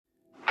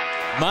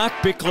Mark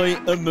Bickley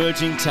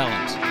Emerging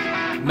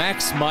Talent,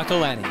 Max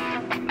Michalanney.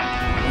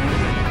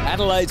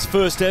 Adelaide's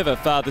first ever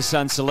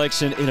father-son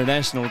selection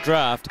international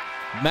draft,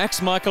 Max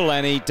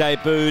Michalanney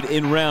debuted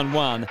in round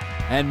 1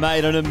 and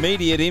made an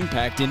immediate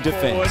impact in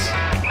defence.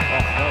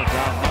 Well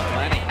done,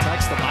 Michalanney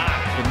takes the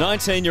mark. The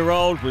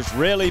 19-year-old was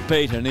rarely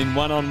beaten in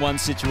one-on-one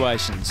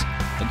situations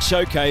and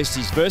showcased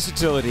his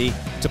versatility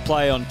to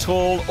play on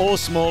tall or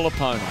small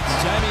opponents.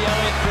 Jamie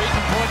Elliott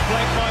beaten point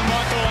blank by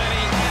Michalanney.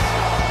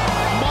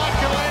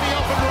 Michalanney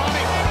off and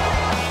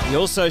running. He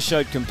also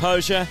showed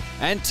composure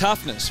and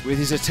toughness with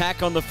his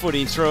attack on the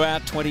footy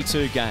throughout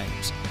 22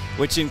 games,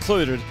 which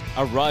included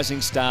a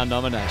Rising Star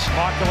nomination.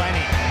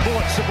 Michalanney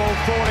bullets the ball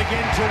forward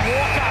again to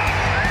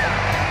Walker.